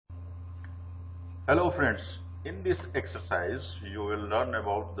Hello friends, in this exercise you will learn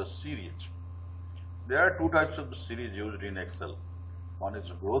about the series. There are two types of the series used in Excel. One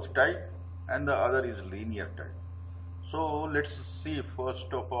is growth type and the other is linear type. So let's see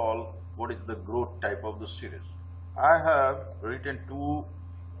first of all what is the growth type of the series. I have written two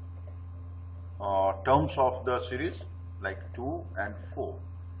terms of the series like 2 and 4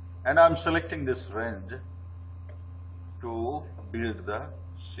 and I am selecting this range to build the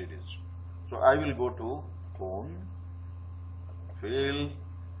series. So I will go to Home, Fill,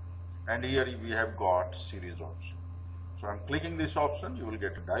 and here we have got series option. So I'm clicking this option, you will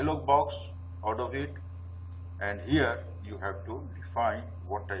get a dialog box out of it, and here you have to define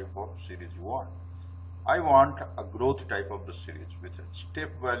what type of series you want. I want a growth type of the series with a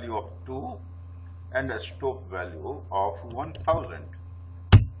step value of 2 and a stop value of 1000,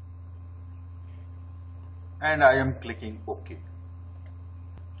 and I am clicking OK.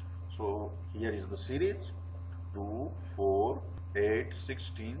 So here is the series 2, 4, 8,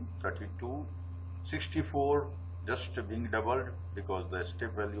 16, 32, 64 just being doubled because the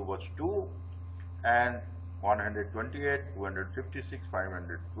step value was 2, and 128, 256,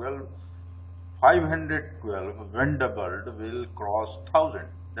 512. 512 when doubled will cross 1000.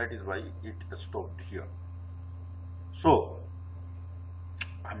 That is why it stopped here. So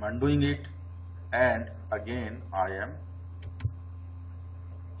I'm undoing it and again I am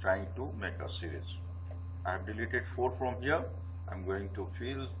trying to make a series. I have deleted 4 from here. I'm going to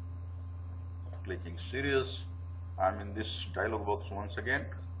Fill, clicking series. I'm in this dialog box once again.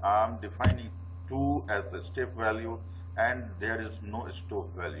 I'm defining 2 as the step value and there is no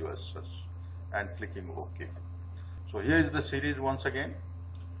stop value as such, and clicking OK. So here is the series once again.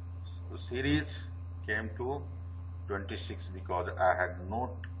 The series came to 26 because I had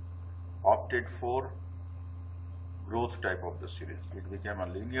not opted for growth type of the series. It became a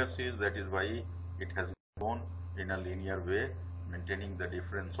linear series, that is why it has gone in a linear way, maintaining the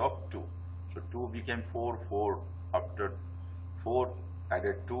difference of 2. So 2 became 4, 4 after 4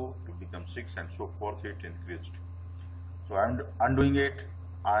 added 2 to become 6 and so forth, it increased. So I am undoing it.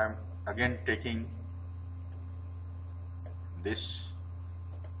 I am again taking this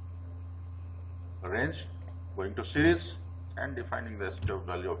range, going to series and defining the step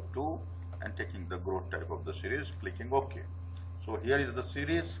value of 2 and taking the growth type of the series, clicking OK. So here is the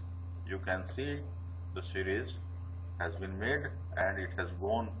series. You can see the series has been made and it has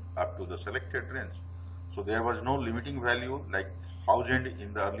gone up to the selected range. So there was no limiting value like 1000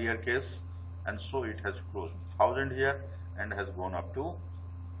 in the earlier case, and so it has closed 1000 here and has gone up to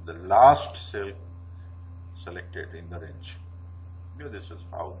the last cell selected in the range. This is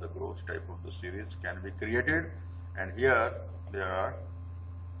how the growth type of the series can be created, and here there are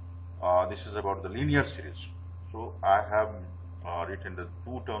this is about the linear series. So I have written the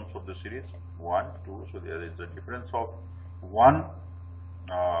two terms of the series 1, 2. So there is a difference of 1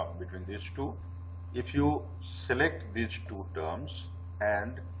 between these two. If you select these two terms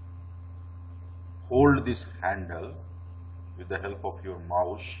and hold this handle with the help of your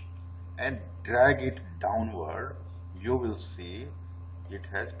mouse and drag it downward, you will see it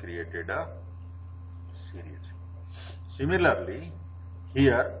has created a series. Similarly,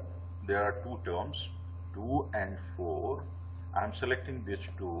 here there are two terms 2 and 4. I am selecting these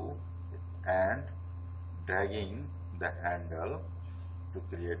two and dragging the handle to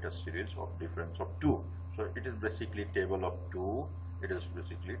create a series of difference of 2. So it is basically table of 2, it is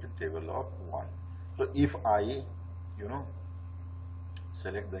basically the table of 1. So if I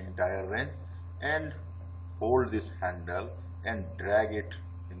select the entire range and hold this handle and drag it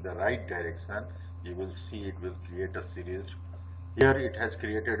in the right direction, you will see it will create a series. Here it has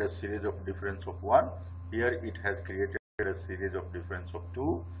created a series of difference of 1, here it has created a series of difference of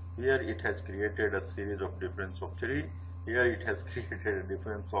 2, here it has created a series of difference of 3, here it has created a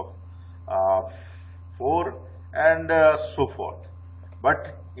difference of 4, and so forth.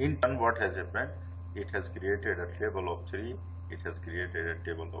 But in turn, what has happened, it has created a table of 3, it has created a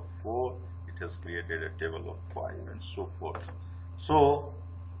table of 4, it has created a table of 5, and so forth. So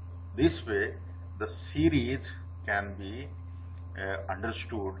this way the series can be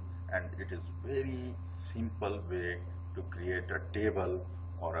understood, and it is very simple way to create a table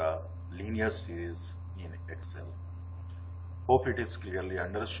or a linear series in Excel. Hope it is clearly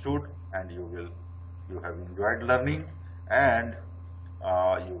understood and you have enjoyed learning, and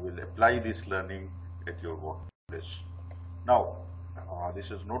you will apply this learning at your workplace. Now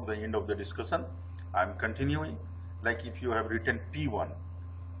this is not the end of the discussion. I am continuing. Like if you have written P1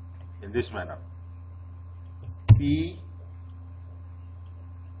 in this manner, P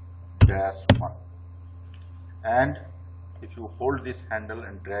dash 1, and if you hold this handle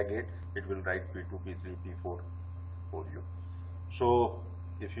and drag it, it will write P2, P3, P4 for you. So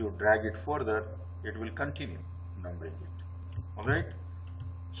if you drag it further, it will continue numbering it. Alright.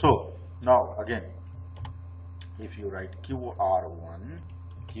 So now again, if you write QR1,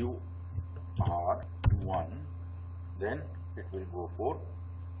 QR1, then it will go for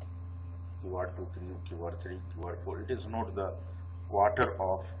QR2, QR3, QR4. It is not the quarter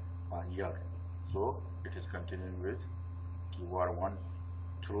of a year, so it is continuing with QR1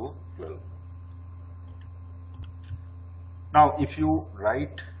 through 12. Now if you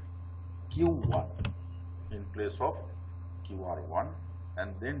write Q1 in place of QR1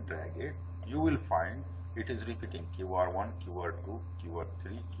 and then drag it, you will find it is repeating QR1, QR2,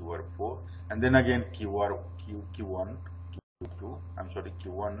 QR3, QR4, and then again Q1, Q2, Q1, Q2,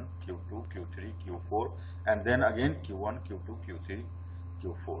 Q3, Q4, and then again Q1, Q2, Q3,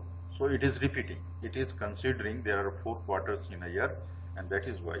 Q4. So it is repeating. It is considering there are 4 quarters in a year, and that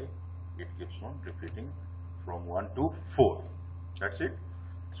is why it keeps on repeating from 1 to 4. That's it.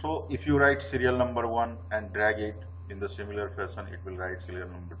 So if you write serial number 1 and drag it in the similar fashion, it will write serial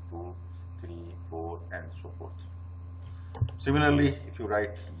number 2, 3, 4, and so forth. Similarly, if you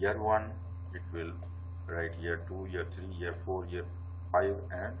write year 1, it will write year 2, year 3, year 4, year 5,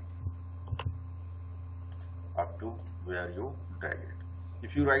 and up to where you drag it.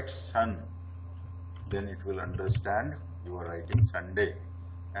 If you write sun, then it will understand you are writing Sunday,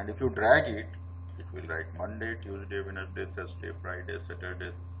 and if you drag it, it will write Monday, Tuesday, Wednesday, Thursday, Friday,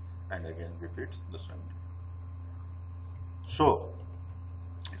 Saturday, and again repeats the Sunday. So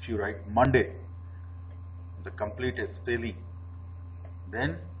if you write Monday, the complete spelling,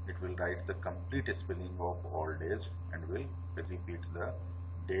 then it will write the complete spelling of all days and will repeat the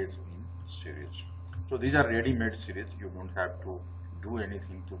days in series. So these are ready-made series. You don't have to do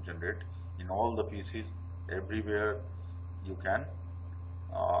anything to generate. In all the PCs, everywhere you can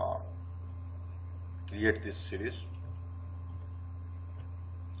create this series.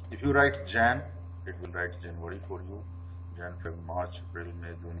 If you write Jan, it will write January for you, Jan, Feb, March, April,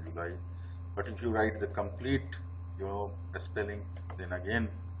 May, June, July. But if you write the complete spelling, then again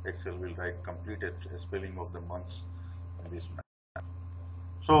Excel will write complete spelling of the months in this manner.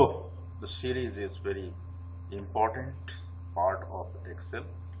 So the series is very important part of Excel.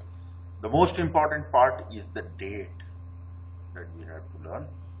 The most important part is the date that we have to learn.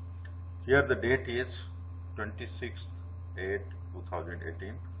 Here the date is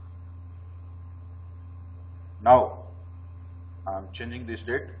 26/8/2018. Now I am changing this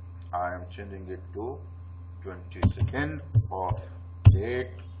date. I am changing it to 22nd of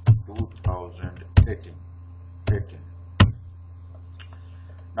 8/2018.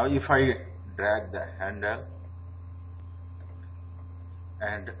 Now if I drag the handle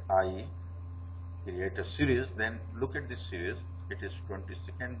and I create a series, then look at this series. It is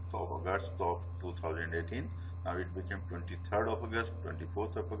 22nd of August of 2018. Now it became 23rd of August,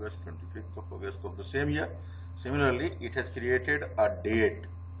 24th of August, 25th of August of the same year. Similarly, it has created a date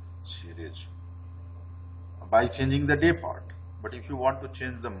series by changing the day part. But if you want to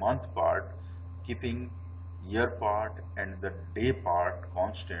change the month part, keeping year part and the day part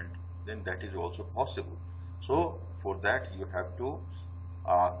constant, then that is also possible. So for that you have to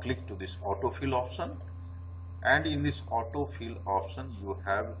click to this autofill option, and in this autofill option you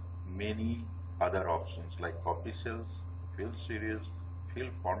have many other options like copy cells, fill series, fill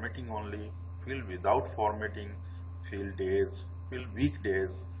formatting only, fill without formatting, fill days, fill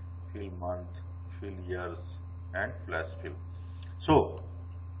weekdays, fill month, fill years, and flash fill. So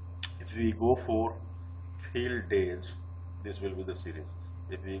if we go for fill days, this will be the series.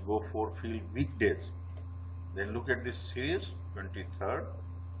 If we go for fill weekdays, then look at this series. 23rd,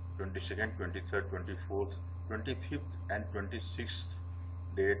 22nd, 23rd, 24th, 25th, and 26th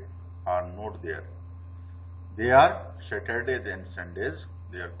date are not there. They are Saturdays and Sundays.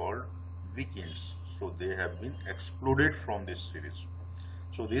 They are called weekends. So they have been excluded from this series.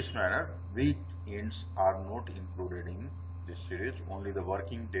 So this manner, weekends are not included in this series. Only the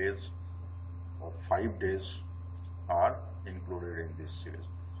working days of 5 days are included in this series.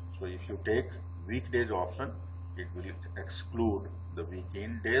 So if you take weekdays option, it will exclude the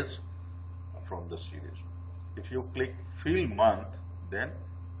weekend days from the series. If you click fill month, then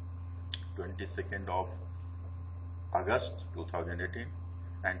 22nd of August 2018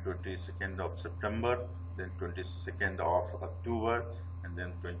 and 22nd of September, then 22nd of October, and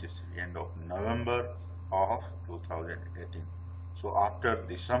then 22nd of November of 2018. So after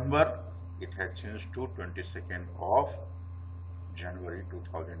December, it has changed to 22nd of January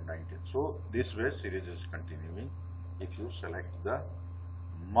 2019. So this way series is continuing. If you select the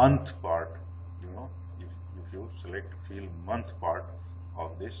month part, if you select field month part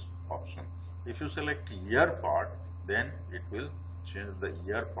of this option. If you select year part, then it will change the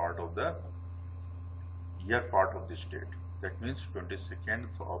year part of the date. That means 22nd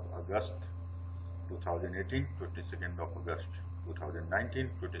of August 2018, 22nd of August 2019,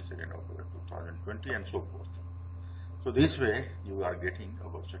 22nd of August 2020, and so forth. So this way you are getting a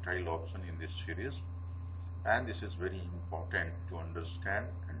versatile option in this series, and this is very important to understand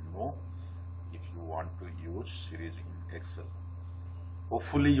and know if you want to use series in Excel.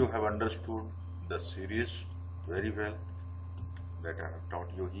 Hopefully you have understood the series very well that I have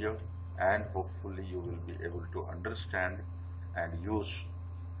taught you here, and hopefully you will be able to understand and use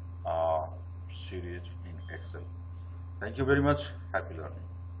series in Excel. Thank you very much. Happy learning.